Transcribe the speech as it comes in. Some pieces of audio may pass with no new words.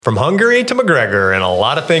From Hungary to McGregor and a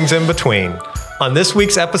lot of things in between. On this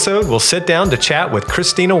week's episode, we'll sit down to chat with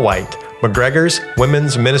Christina White, McGregor's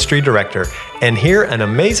Women's Ministry Director, and hear an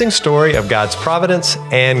amazing story of God's providence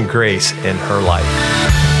and grace in her life.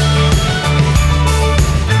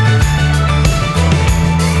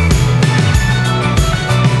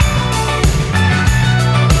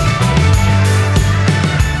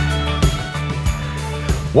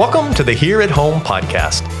 Welcome to the Here at Home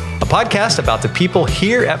podcast, a podcast about the people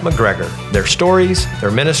here at McGregor, their stories,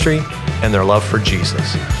 their ministry, and their love for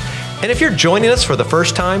Jesus. And if you're joining us for the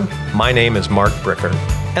first time, my name is Mark Bricker,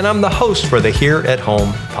 and I'm the host for the Here at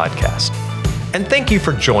Home podcast. And thank you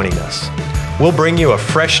for joining us. We'll bring you a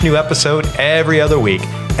fresh new episode every other week,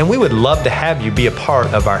 and we would love to have you be a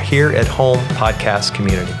part of our Here at Home podcast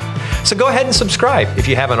community. So go ahead and subscribe if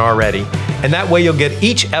you haven't already, and that way you'll get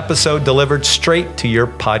each episode delivered straight to your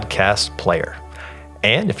podcast player.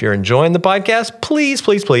 And if you're enjoying the podcast,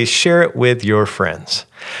 please share it with your friends.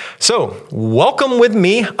 So welcome with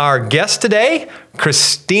me, our guest today,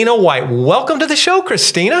 Christina White. Welcome to the show,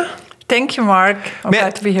 Christina. Thank you, Mark. I'm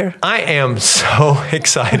glad to be here. I am so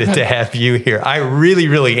excited to have you here. I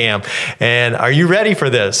really am. And are you ready for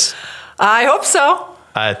this? I hope so.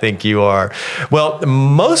 I think you are. Well,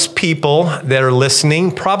 most people that are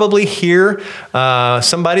listening probably hear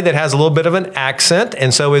somebody that has a little bit of an accent.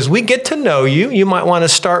 And so as we get to know you, you might want to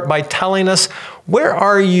start by telling us, where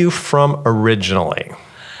are you from originally?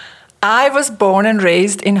 I was born and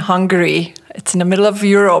raised in Hungary. It's in the middle of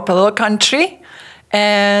Europe, a little country.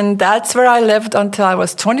 And that's where I lived until I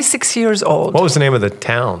was 26 years old. What was the name of the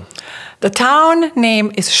town? The town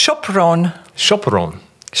name is Sopron.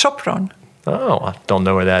 Sopron. Oh, I don't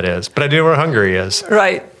know where that is, but I do know where Hungary is.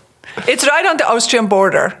 Right. It's right on the Austrian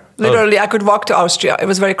border. Literally, I could walk to Austria. It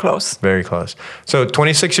was very close. Very close. So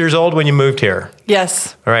 26 years old when you moved here?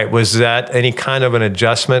 Yes. All right. Was that any kind of an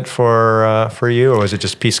adjustment for you, or was it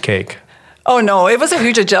just piece of cake? Oh, no, it was a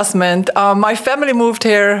huge adjustment. My family moved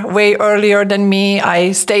here way earlier than me.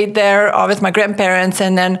 I stayed there with my grandparents,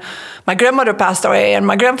 and then my grandmother passed away, and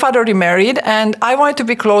my grandfather remarried, and I wanted to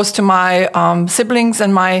be close to my siblings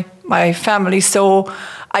and my family, so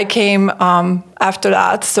I came after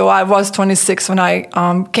that. So I was 26 when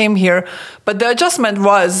I came here, but the adjustment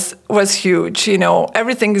was huge. You know,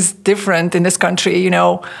 everything is different in this country. You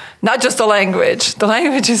know, not just the language. The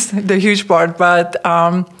language is the huge part, but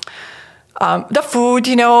the food.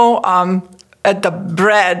 You know, the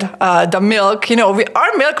bread, the milk. You know,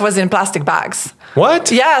 our milk was in plastic bags.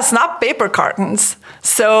 What? Yes, not paper cartons.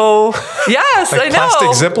 So, yes, like I know.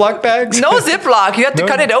 Plastic Ziploc bags? No Ziploc. You had to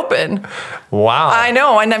cut it open. Wow. I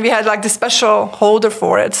know. And then we had like the special holder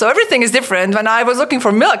for it. So everything is different. When I was looking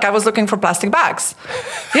for milk, I was looking for plastic bags,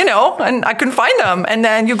 you know, and I couldn't find them. And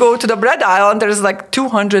then you go to the bread aisle and there's like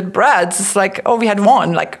 200 breads. It's like, oh, we had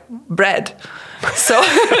one, like bread. So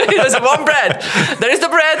it was one bread. There is the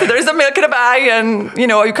bread, there is the milk in a bag. And, you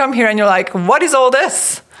know, you come here and you're like, what is all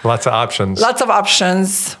this? Lots of options. Lots of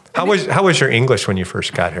options. How was your English when you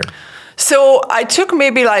first got here? So I took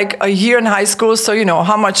maybe like a year in high school. So, you know,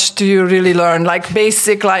 how much do you really learn? Like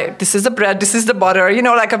basic, like this is the bread, this is the butter, you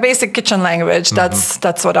know, like a basic kitchen language.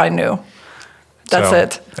 That's what I knew. That's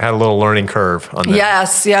it. Had a little learning curve on that.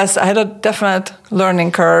 Yes. I had a definite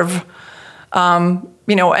learning curve.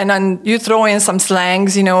 You know, and then you throw in some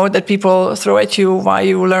slangs, you know, that people throw at you while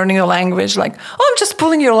you're learning the language. Like, oh, I'm just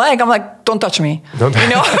pulling your leg. I'm like, don't touch me. You know,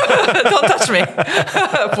 don't touch me.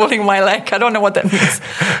 Pulling my leg. I don't know what that means.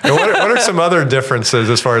 What are some other differences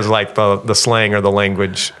as far as like the slang or the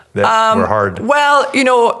language that were hard? Well, you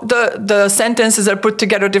know, the sentences are put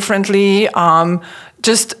together differently.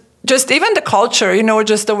 Just even the culture, you know,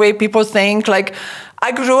 just the way people think. Like,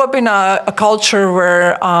 I grew up in a culture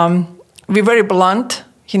where we're very blunt,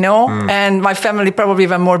 you know, and my family probably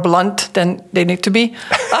even more blunt than they need to be.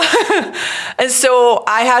 And so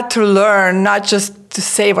I had to learn not just to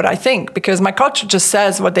say what I think, because my culture just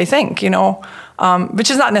says what they think, you know, which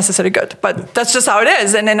is not necessarily good, but that's just how it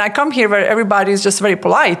is. And then I come here where everybody is just very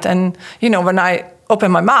polite. And, you know, when I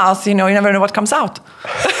open my mouth, you know, you never know what comes out.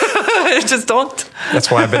 You just don't. That's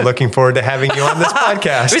why I've been looking forward to having you on this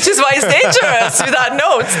podcast. Which is why it's dangerous without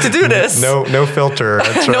notes to do this. No filter.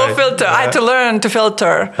 That's right. No filter. Yeah. I had to learn to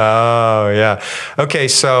filter. Oh, yeah. Okay,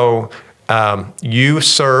 so you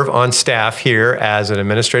serve on staff here as an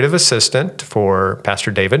administrative assistant for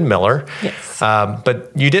Pastor David Miller. Yes.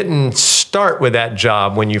 But you didn't start with that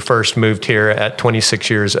job when you first moved here at 26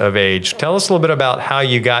 years of age. Tell us a little bit about how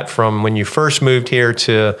you got from when you first moved here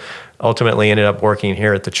to ultimately ended up working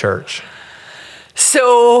here at the church.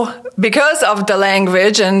 So because of the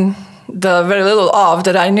language and the very little of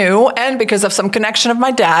that I knew, and because of some connection of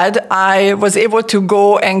my dad, I was able to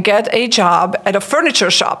go and get a job at a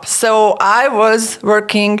furniture shop. So I was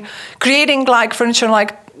working, creating like furniture,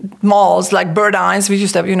 like malls, like Burdines. We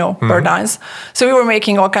used to have, Burdines. So we were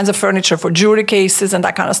making all kinds of furniture for jewelry cases and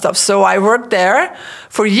that kind of stuff. So I worked there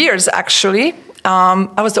for years, actually.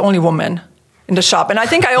 I was the only woman in the shop. And I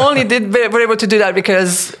think I only were able to do that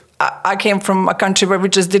because I came from a country where we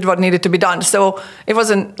just did what needed to be done. So it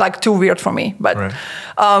wasn't like too weird for me. But right.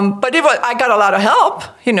 I got a lot of help,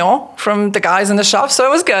 from the guys in the shop. So it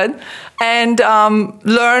was good. And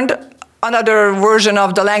learned another version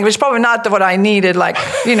of the language, probably not what I needed, like,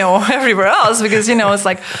 everywhere else, because, it's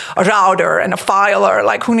like a router and a filer,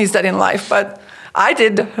 like who needs that in life? But I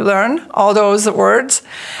did learn all those words.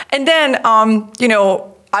 And then,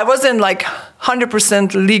 I wasn't like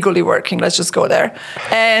 100% legally working. Let's just go there.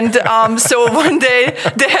 And so one day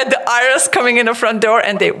they had the IRS coming in the front door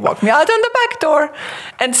and they walked me out on the back door.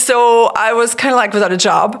 And so I was kind of like without a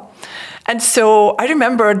job. And so I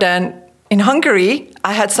remember then in Hungary,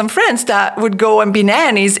 I had some friends that would go and be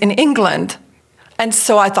nannies in England. And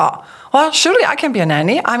so I thought, well, surely I can be a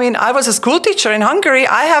nanny. I mean, I was a school teacher in Hungary.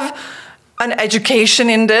 I have an education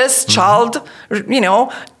in this, child,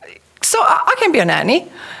 so I can be a nanny.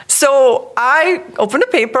 So I opened the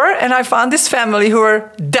paper and I found this family who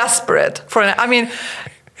were desperate for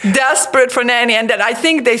nanny. And then I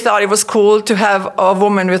think they thought it was cool to have a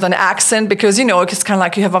woman with an accent because, it's kind of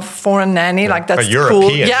like you have a foreign nanny, like that's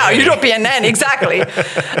cool. Yeah, a European nanny, exactly.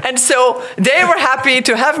 And so they were happy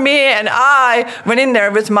to have me, and I went in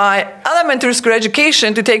there with my elementary school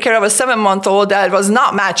education to take care of a 7-month-old that was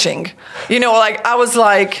not matching. I was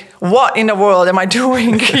like, what in the world am I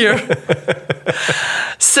doing here?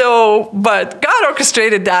 But God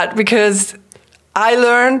orchestrated that because I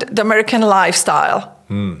learned the American lifestyle.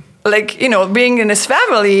 Like, being in this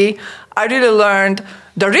family, I really learned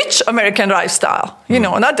the rich American lifestyle.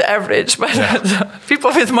 Not the average, but the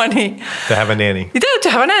people with money. To have a nanny. To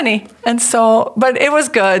have a nanny. And so, but it was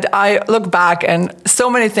good. I look back and so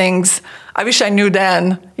many things, I wish I knew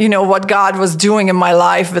then, what God was doing in my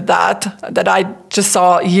life with that I just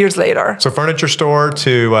saw years later. So furniture store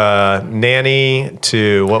to nanny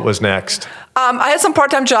to what was next? I had some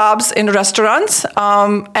part-time jobs in restaurants,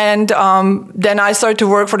 and then I started to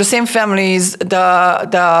work for the same families.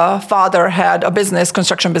 The father had a business,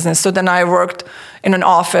 construction business. So then I worked in an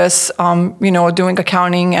office, doing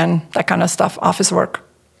accounting and that kind of stuff, office work.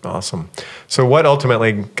 Awesome. So what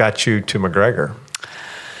ultimately got you to McGregor?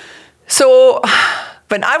 So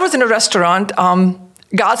when I was in a restaurant,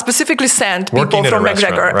 God specifically sent people from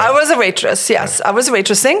McGregor. Right? I was a waitress, yes. Right. I was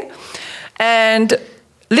waitressing. And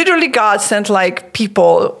literally God sent like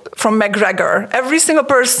people from McGregor. Every single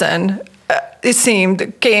person, it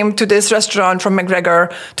seemed, came to this restaurant from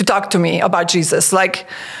McGregor to talk to me about Jesus. Like,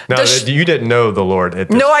 now, you didn't know the Lord at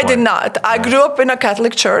this point. I did not. I grew up in a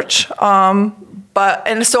Catholic church.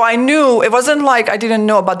 And so I knew, it wasn't like I didn't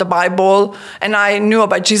know about the Bible and I knew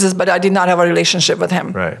about Jesus, but I did not have a relationship with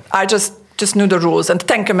him. Right. I just knew the rules and the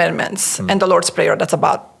 10 Commandments and the Lord's Prayer. That's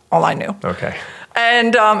about all I knew. Okay.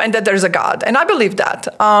 And that there's a God. And I believe that.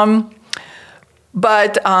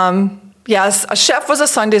 Yes, a chef was a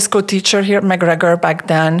Sunday school teacher here at McGregor back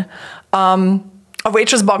then. A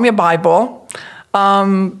waitress bought me a Bible.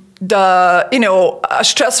 A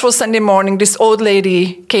stressful Sunday morning, this old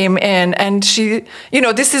lady came in and she,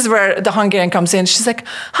 this is where the Hungarian comes in. She's like,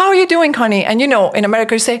 how are you doing, honey? And, in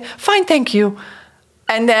America, you say, fine, thank you.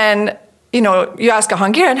 And then, you ask a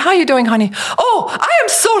Hungarian, how are you doing, honey? Oh, I am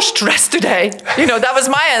so stressed today. That was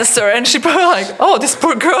my answer. And she probably like, oh, this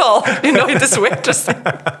poor girl, this waitress.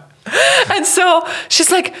 And so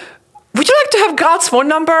she's like, would you like to have God's phone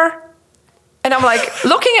number? And I'm like,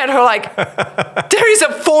 looking at her like, there is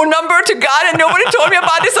a phone number to God and nobody told me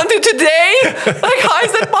about this until today? Like, how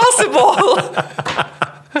is that possible?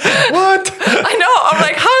 What? I know. I'm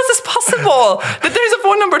like, how is this possible? That there's a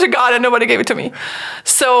phone number to God and nobody gave it to me.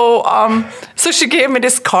 So she gave me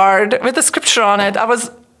this card with a scripture on it.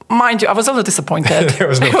 Mind you, I was a little disappointed. There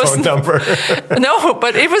was no phone number. No,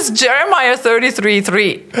 but it was Jeremiah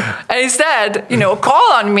 33:3. And he said,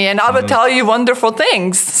 call on me and I will tell you wonderful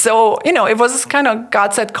things. So, it was kind of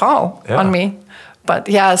God said call on me. But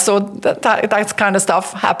yeah, so that kind of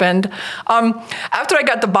stuff happened. After I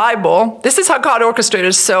got the Bible, this is how God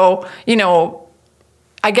orchestrated. So,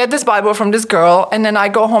 I get this Bible from this girl and then I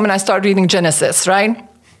go home and I start reading Genesis, right?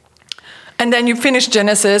 And then you finish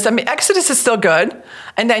Genesis. Exodus is still good.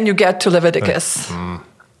 And then you get to Leviticus.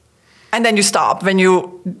 And then you stop when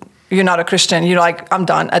you you're not a Christian. You're like, I'm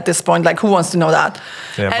done at this point. Like, who wants to know that?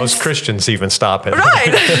 Yeah, and most Christians even stop it.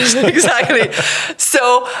 Right, exactly.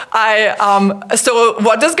 So so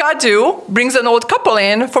what does God do? Brings an old couple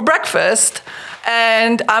in for breakfast.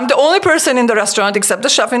 And I'm the only person in the restaurant except the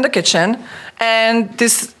chef in the kitchen. And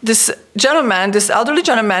this gentleman, this elderly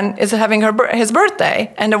gentleman, is having his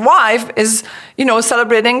birthday. And the wife is,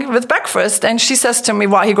 celebrating with breakfast. And she says to me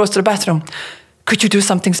while he goes to the bathroom, could you do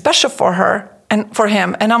something special for her? And for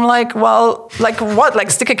him. And I'm like, well, like what? Like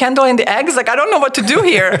stick a candle in the eggs? Like, I don't know what to do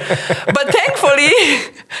here. But thankfully,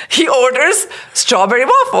 he orders strawberry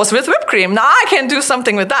waffles with whipped cream. Now I can do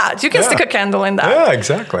something with that. You can stick a candle in that. Yeah,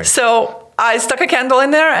 exactly. So I stuck a candle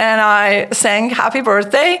in there and I sang happy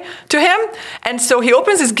birthday to him. And so he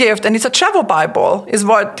opens his gift and it's a travel Bible, is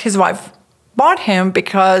what his wife bought him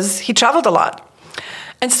because he traveled a lot.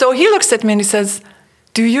 And so he looks at me and he says,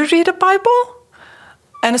 do you read a Bible?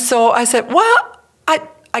 And so I said, well,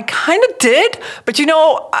 I kind of did, but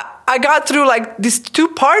I got through like these 2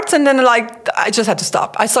 parts and then like I just had to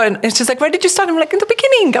stop. I saw it and she's like, where did you start? I'm like, in the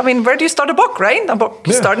beginning. I mean, where do you start a book, right? A book,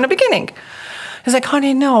 you start in the beginning. He's like,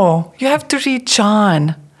 honey, no, you have to read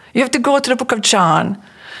John. You have to go to the book of John.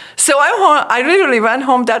 So I literally went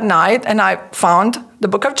home that night and I found the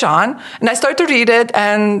book of John and I started to read it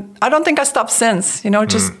and I don't think I stopped since,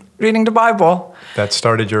 just reading the Bible. That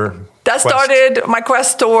started your quest. Started my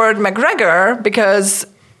quest toward McGregor because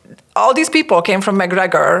all these people came from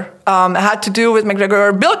McGregor. It had to do with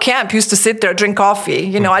McGregor. Bill Camp used to sit there, drink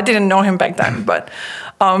coffee. I didn't know him back then. But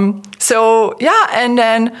and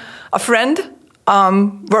then a friend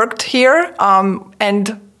worked here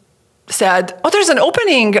and said, oh, there's an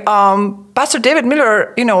opening. Pastor David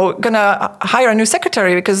Miller, gonna hire a new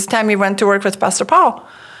secretary because Tammy went to work with Pastor Paul.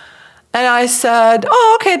 And I said,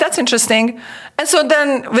 oh, okay, that's interesting. And so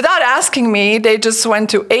then without asking me, they just went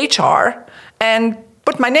to HR and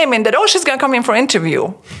put my name in that, oh, she's going to come in for an interview.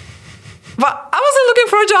 But I wasn't looking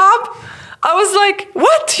for a job. I was like,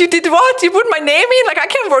 what? You did what? You put my name in? Like, I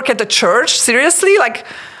can't work at the church. Seriously? Like,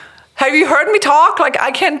 have you heard me talk? Like,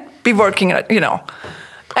 I can't be working,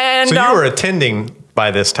 And so you were attending by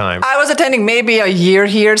this time. I was attending maybe a year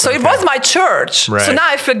here. So It was my church. Right. So now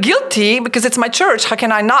I feel guilty because it's my church. How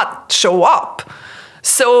can I not show up?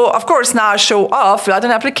 So, of course, now I show up, fill out an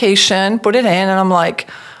application, put it in, and I'm like,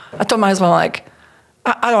 I told my husband, like,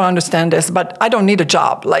 I don't understand this, but I don't need a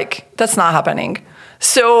job. Like, that's not happening.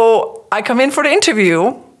 So I come in for the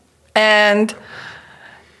interview, and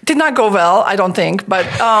did not go well, I don't think, but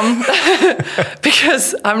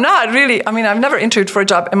because I'm not really, I've never interviewed for a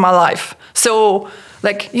job in my life. So,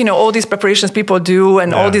 like, all these preparations people do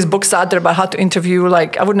and all these books out there about how to interview,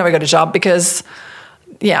 like, I would never get a job because,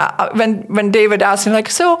 when David asked me, like,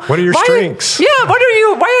 so... What are your strengths?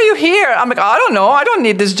 Why are you here? I'm like, I don't know. I don't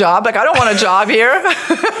need this job. Like, I don't want a job here.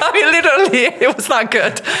 Literally, it was not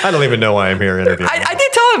good. I don't even know why I'm here interviewing. I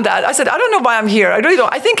did tell him that. I said, I don't know why I'm here. I really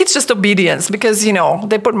don't. I think it's just obedience because,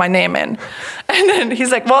 they put my name in. And then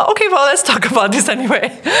he's like, well, okay, let's talk about this anyway.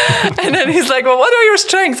 And then he's like, well, what are your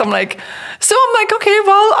strengths? I'm like, okay,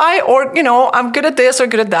 well, I'm good at this or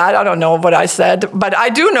good at that. I don't know what I said, but I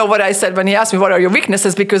do know what I said when he asked me, what are your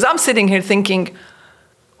weaknesses? Because I'm sitting here thinking,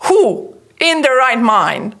 who in their right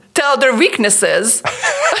mind tell their weaknesses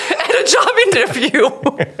at a job interview?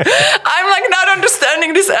 I'm like not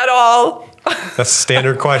understanding this at all. That's a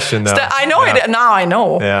standard question, though. I know it. Now I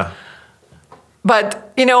know. Yeah.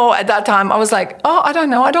 But, at that time, I was like, oh, I don't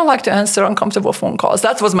know. I don't like to answer uncomfortable phone calls.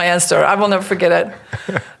 That was my answer. I will never forget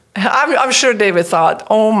it. I'm sure David thought,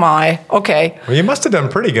 oh my, okay. Well, you must have done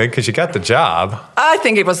pretty good because you got the job. I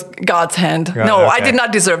think it was God's hand. No, I did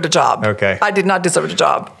not deserve the job. Okay. I did not deserve the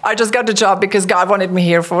job. I just got the job because God wanted me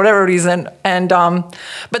here for whatever reason. And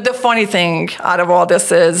but the funny thing out of all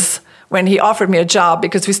this is when he offered me a job,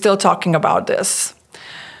 because we're still talking about this,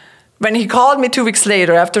 when he called me 2 weeks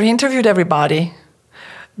later after he interviewed everybody,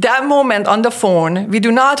 that moment on the phone, we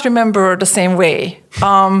do not remember the same way.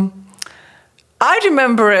 I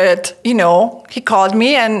remember it, he called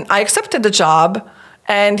me and I accepted the job.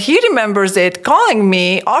 And he remembers it, calling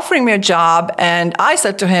me, offering me a job. And I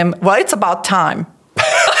said to him, well, it's about time.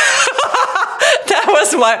 That was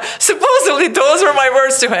supposedly those were my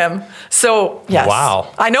words to him. So, yes.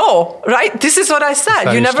 Wow. I know, right? This is what I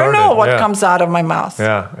said. You never know what comes out of my mouth.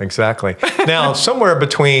 Yeah, exactly. Now, somewhere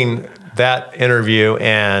between that interview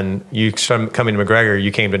and you coming to McGregor,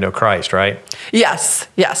 you came to know Christ, right? Yes,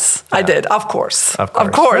 I did. Of course.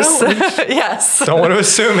 Well, yes. Don't want to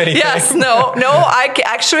assume anything. Yes, no.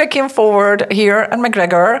 I came forward here at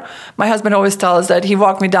McGregor. My husband always tells that he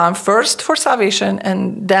walked me down first for salvation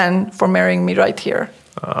and then for marrying me right here.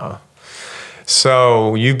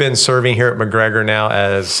 So you've been serving here at McGregor now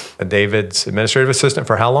as a David's administrative assistant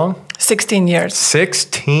for how long? 16 years.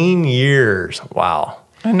 16 years. Wow.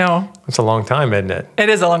 I know. That's a long time, isn't it? It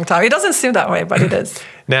is a long time. It doesn't seem that way, but it is.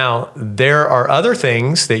 Now, there are other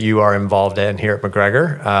things that you are involved in here at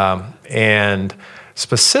McGregor. And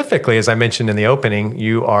specifically, as I mentioned in the opening,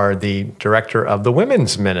 you are the director of the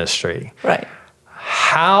women's ministry. Right.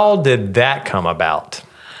 How did that come about?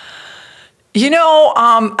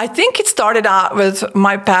 I think it started out with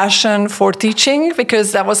my passion for teaching,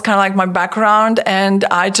 because that was kind of like my background. And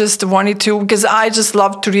I just wanted to, because I just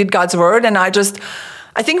love to read God's word. And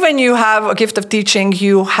I think when you have a gift of teaching,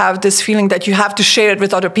 you have this feeling that you have to share it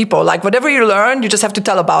with other people. Like whatever you learn, you just have to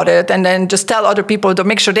tell about it, and then just tell other people to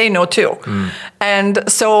make sure they know too. And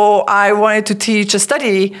so I wanted to teach a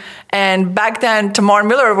study. And back then, Tamar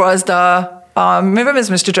Miller was the women's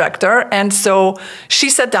ministry director. And so she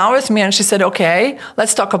sat down with me and she said, okay,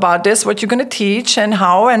 let's talk about this, what you're going to teach and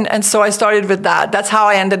how. And so I started with that. That's how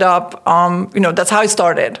I ended up, that's how I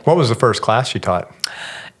started. What was the first class you taught?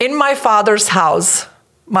 In My Father's House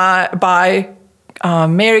by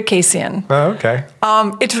Mary Cassian. Oh, okay.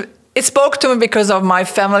 It spoke to me because of my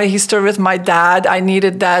family history with my dad. I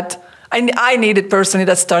needed that. I needed personally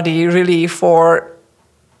that study really for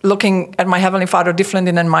looking at my Heavenly Father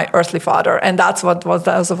differently than my earthly father. And that's what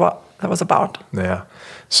that was about. Yeah.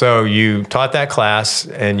 So you taught that class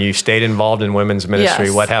and you stayed involved in women's ministry.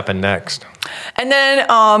 Yes. What happened next? And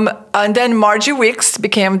then Margie Wicks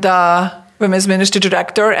became the women's ministry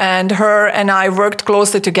director, and her and I worked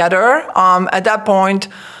closely together. At that point,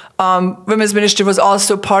 women's ministry was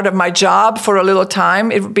also part of my job for a little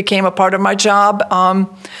time. It became a part of my job.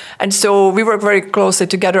 And so we worked very closely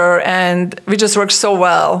together, and we just worked so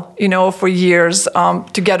well, for years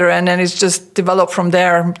together. And then it's just developed from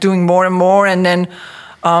there, doing more and more. And then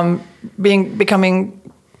I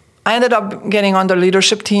ended up getting on the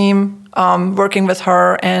leadership team, working with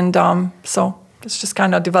her. And so it's just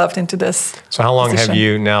kind of developed into this. So how long position. have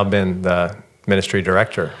you now been the ministry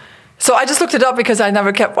director? So I just looked it up because I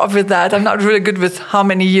never kept up with that. I'm not really good with how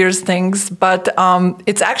many years things, but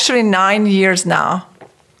it's actually 9 years now.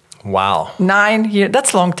 Wow. 9 years.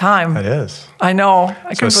 That's a long time. It is. I know.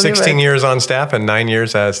 I So couldn't believe 16 it. years on staff and 9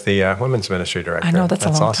 years as the women's ministry director. I know, that's a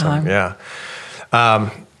long awesome. time. Yeah.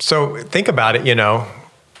 So think about it,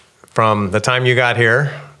 from the time you got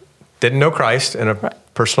here, didn't know Christ in a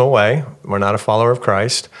personal way. We're not a follower of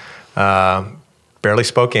Christ. Barely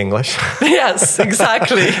spoke English. Yes,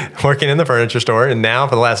 exactly. Working in the furniture store. And now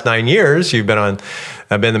for the last 9 years, you've been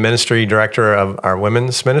the ministry director of our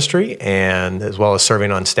women's ministry, and as well as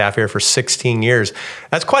serving on staff here for 16 years.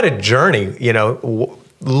 That's quite a journey,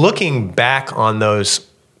 looking back on those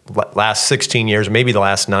last 16 years, maybe the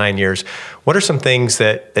last 9 years. What are some things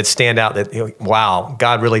that stand out that, wow,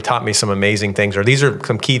 God really taught me some amazing things, or these are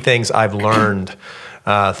some key things I've learned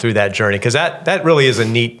through that journey? Because that really is a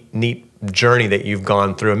neat journey that you've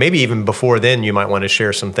gone through. And maybe even before then, you might want to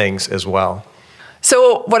share some things as well.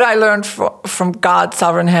 So what I learned from God's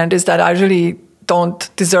sovereign hand is that I really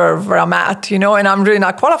don't deserve where I'm at, and I'm really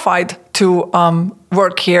not qualified to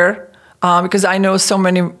work here because I know so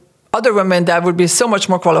many other women that would be so much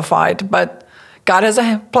more qualified. But God has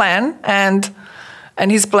a plan, and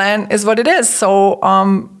His plan is what it is. So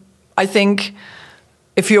I think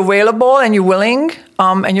if you're available and you're willing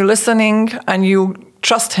and you're listening and you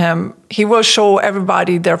trust Him, He will show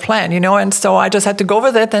everybody their plan, And so I just had to go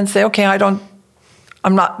with it and say, okay, I'm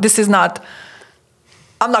not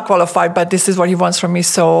qualified, but this is what He wants from me.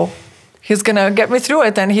 So He's going to get me through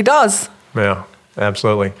it, and He does. Yeah,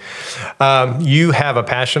 absolutely. You have a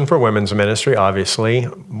passion for women's ministry, obviously.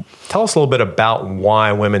 Tell us a little bit about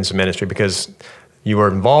why women's ministry, because you were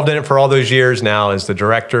involved in it for all those years now as the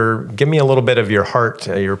director. Give me a little bit of your heart,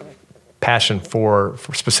 your passion for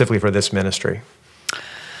specifically for this ministry.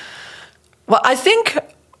 Well, I think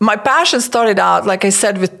my passion started out, like I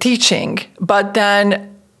said, with teaching. But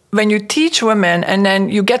then when you teach women and then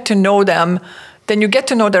you get to know them, then you get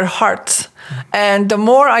to know their hearts. And the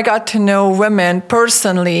more I got to know women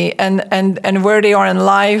personally and where they are in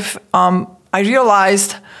life, I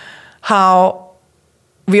realized how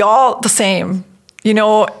we all the same. In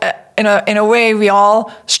a way, we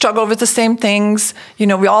all struggle with the same things.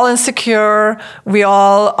 We all insecure. We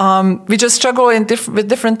just struggle with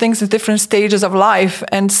different things at different stages of life.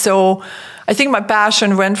 And so I think my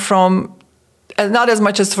passion went from, not as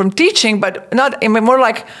much as from teaching, but more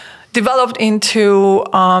like developed into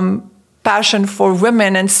passion for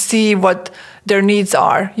women and see what their needs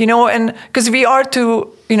are, and because we are to,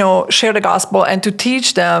 share the gospel and to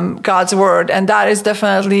teach them God's word. And that is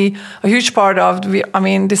definitely a huge part of,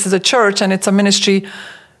 this is a church and it's a ministry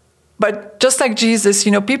But just like Jesus,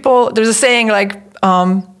 there's a saying like,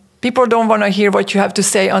 people don't want to hear what you have to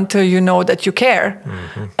say until you know that you care.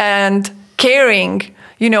 Mm-hmm. And caring,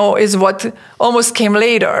 is what almost came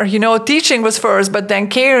later. Teaching was first, but then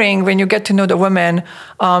caring, when you get to know the women,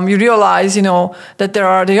 you realize, that there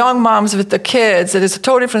are the young moms with the kids, that it's a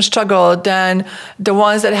totally different struggle than the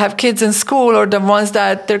ones that have kids in school, or the ones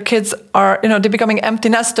that their kids are, they're becoming empty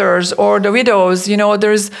nesters, or the widows.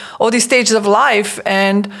 There's all these stages of life,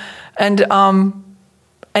 and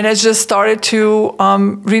I just started to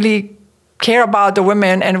really care about the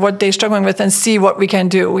women and what they're struggling with, and see what we can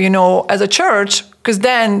do, as a church, because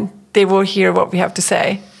then they will hear what we have to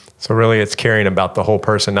say. So really it's caring about the whole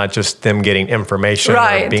person, not just them getting information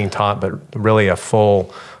or being taught, but really a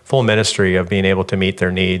full ministry of being able to meet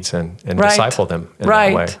their needs and disciple them in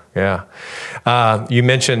that way. Yeah. You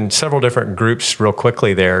mentioned several different groups real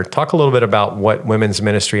quickly there. Talk a little bit about what women's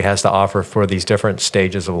ministry has to offer for these different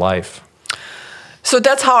stages of life. So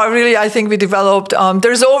that's how I think we developed.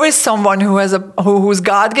 There's always someone who's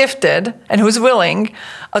God gifted and who's willing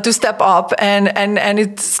to step up, and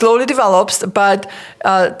it slowly develops. But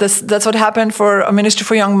that's what happened for a ministry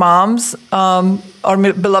for young moms, our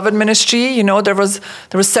beloved ministry. There was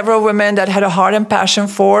several women that had a heart and passion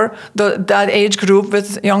for that age group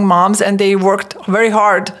with young moms, and they worked very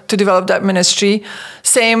hard to develop that ministry.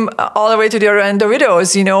 Same all the way to the other end, the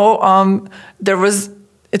widows.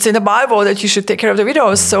 It's in the Bible that you should take care of the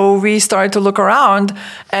widows. So we started to look around,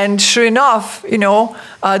 and sure enough,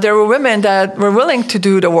 there were women that were willing to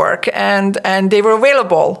do the work, and they were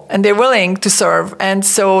available, and they're willing to serve. And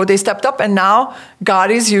so they stepped up, and now God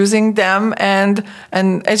is using them, and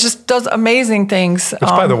it just does amazing things. Which,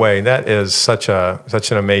 by the way, that is such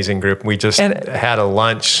an amazing group. We just had a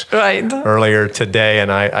lunch earlier today,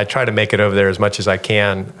 and I try to make it over there as much as I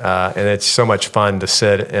can. And it's so much fun to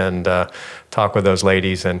sit and talk with those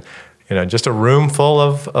ladies, and just a room full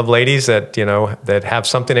of ladies that that have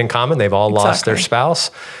something in common. They've all lost their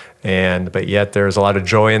spouse, but yet there's a lot of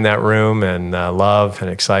joy in that room, and love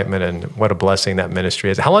and excitement, and what a blessing that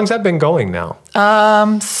ministry is. How long has that been going now?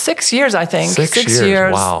 6 years, I think. 6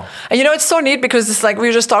 years. Wow. And it's so neat, because it's like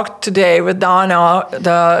we just talked today with Donna,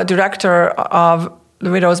 the director of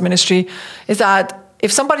the Widows Ministry, is that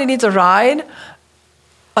if somebody needs a ride,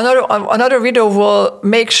 another widow will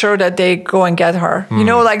make sure that they go and get her.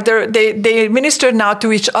 Like they minister now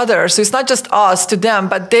to each other. So it's not just us to them,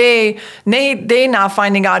 but they now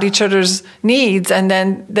finding out each other's needs, and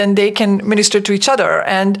then they can minister to each other,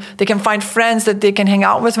 and they can find friends that they can hang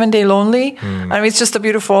out with when they're lonely. It's just a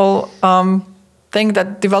beautiful thing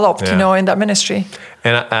that developed, in that ministry.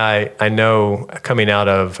 And I know, coming out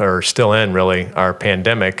of, or still in really, our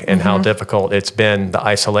pandemic, and how difficult it's been, the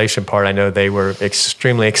isolation part, I know they were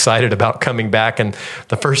extremely excited about coming back. And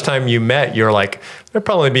the first time you met, you're like, there'll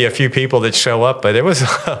probably be a few people that show up, but it was a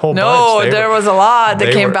whole bunch. No, there was a lot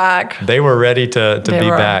that came back. They were ready to be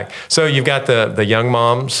back. So you've got the young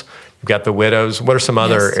moms, you've got the widows. What are some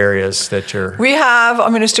other areas that you're... We have a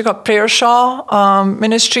ministry called Prayer Shaw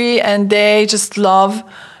Ministry, and they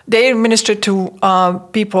minister to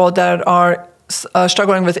people that are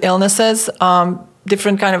struggling with illnesses,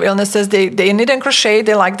 different kind of illnesses. They knit and crochet,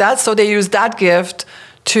 they like that, so they use that gift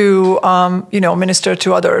to minister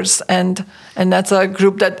to others. And that's a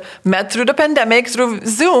group that met through the pandemic, through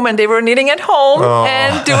Zoom, and they were knitting at home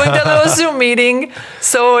and doing the little Zoom meeting.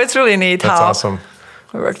 So it's really neat. That's awesome.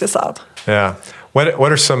 We work this out. Yeah.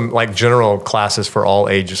 What are some general classes for all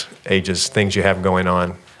ages, things you have going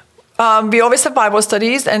on? We always have Bible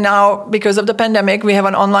studies, and now because of the pandemic, we have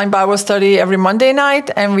an online Bible study every Monday night,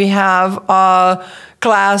 and we have a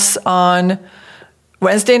class on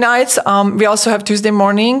Wednesday nights. We also have Tuesday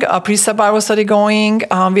morning, a precept Bible study going.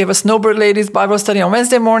 We have a Snowbird Ladies Bible study on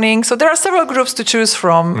Wednesday morning. So there are several groups to choose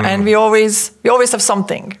from, and we always have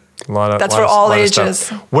something. That's for all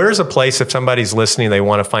ages. Where's a place, if somebody's listening, they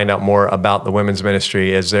want to find out more about the women's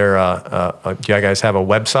ministry? Is there do you guys have a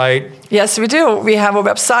website? Yes, we do. We have a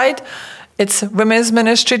website. It's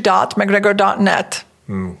womensministry.mcgregor.net.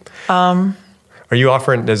 Are you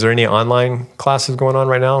offering, is there any online classes going on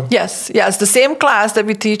right now? Yes. The same class that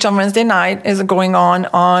we teach on Wednesday night is going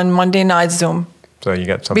on Monday night Zoom. So you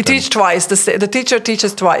got something. We teach twice. The teacher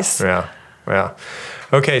teaches twice. Yeah.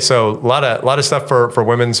 Okay, so a lot of stuff for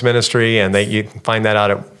women's ministry, and you can find that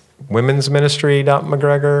out at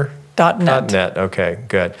womensministry.mcgregor.net. Okay,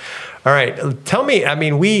 good. All right, tell me. I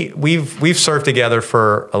mean, we've served together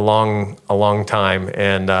for a long time,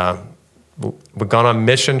 and we've gone on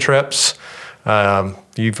mission trips. How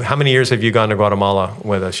many years have you gone to Guatemala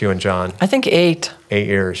with us, you and John? I think 8. 8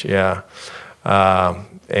 years, yeah.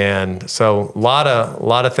 And so a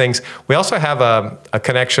lot of things. We also have a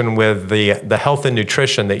connection with the health and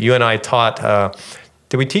nutrition that you and I taught.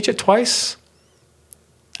 Did we teach it twice?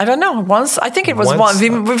 I don't know. Once, I think it was once.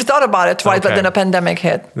 We've thought about it twice, but then a pandemic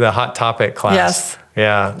hit. The Hot Topic class. Yes.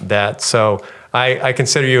 Yeah, that. So I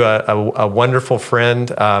consider you a wonderful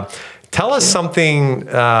friend. Tell us something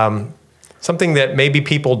that maybe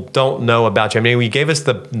people don't know about you. I mean, you gave us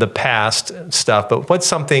the past stuff, but what's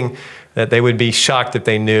something that they would be shocked if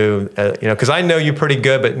they knew? Because I know you pretty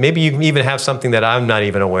good, but maybe you even have something that I'm not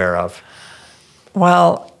even aware of.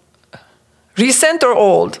 Well, recent or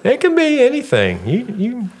old? It can be anything.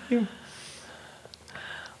 You.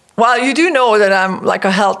 Well, you do know that I'm like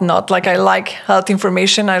a health nut. Like I like health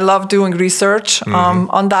information. I love doing research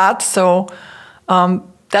on that. So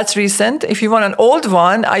that's recent. If you want an old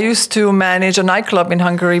one, I used to manage a nightclub in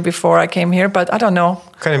Hungary before I came here, but I don't know.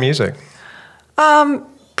 What kind of music?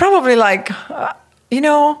 Probably like, what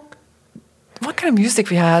kind of music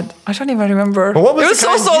we had? I don't even remember. Well, it was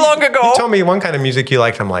so long ago. You told me one kind of music you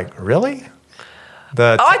liked. I'm like, really?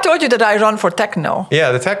 I told you that I run for techno.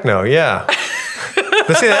 Yeah, the techno, yeah.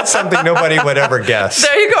 But see, that's something nobody would ever guess.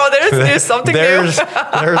 There you go. There's something there's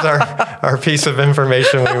our piece of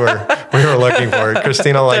information we were looking for.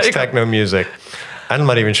 Christina likes techno music. I'm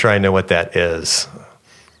not even sure I know what that is.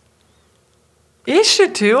 Yes, you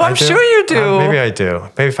do. I'm sure you do. Maybe I do.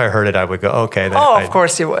 Maybe if I heard it, I would go, okay. Of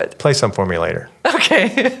course you would. Play some for me later. Okay.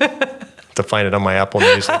 To find it on my Apple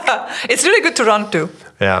Music. It's really good to run to.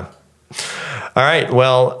 Yeah. All right.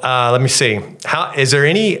 Well, let me see. Is there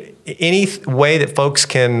any way that folks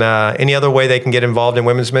can, any other way they can get involved in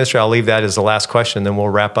women's ministry? I'll leave that as the last question, then we'll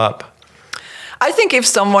wrap up. I think if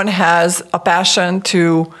someone has a passion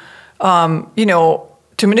to, to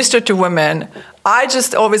minister to women, I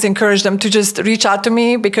just always encourage them to just reach out to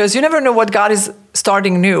me, because you never know what God is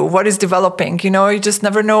starting new, what is developing. You just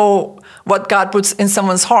never know what God puts in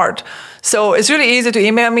someone's heart. So it's really easy to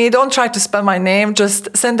email me. Don't try to spell my name.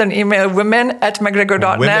 Just send an email,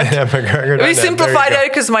 women@mcgregor.net. Women@mcgregor.net. We simplified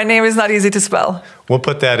it because my name is not easy to spell. We'll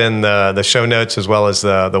put that in the show notes as well as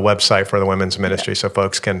the website for the women's ministry, so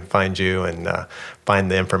folks can find you and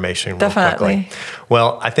find the information real quickly.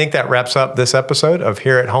 Well, I think that wraps up this episode of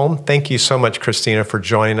Here at Home. Thank you so much, Christina, for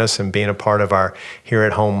joining us and being a part of our Here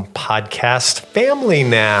at Home podcast family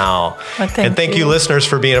now. Well, thank you, listeners,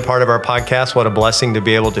 for being a part of our podcast. What a blessing to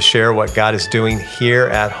be able to share what God is doing here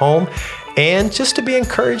at home and just to be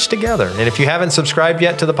encouraged together. And if you haven't subscribed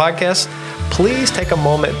yet to the podcast, please take a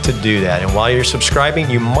moment to do that. And while you're subscribing,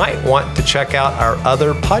 you might want to check out our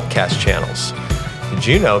other podcast channels. Did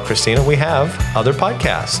you know, Christina, we have other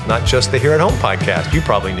podcasts, not just the Here at Home podcast. You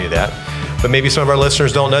probably knew that. But maybe some of our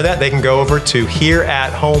listeners don't know that. They can go over to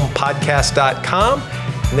hereathomepodcast.com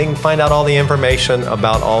and they can find out all the information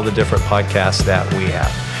about all the different podcasts that we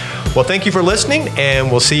have. Well, thank you for listening, and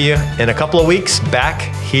we'll see you in a couple of weeks back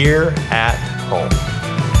here at home.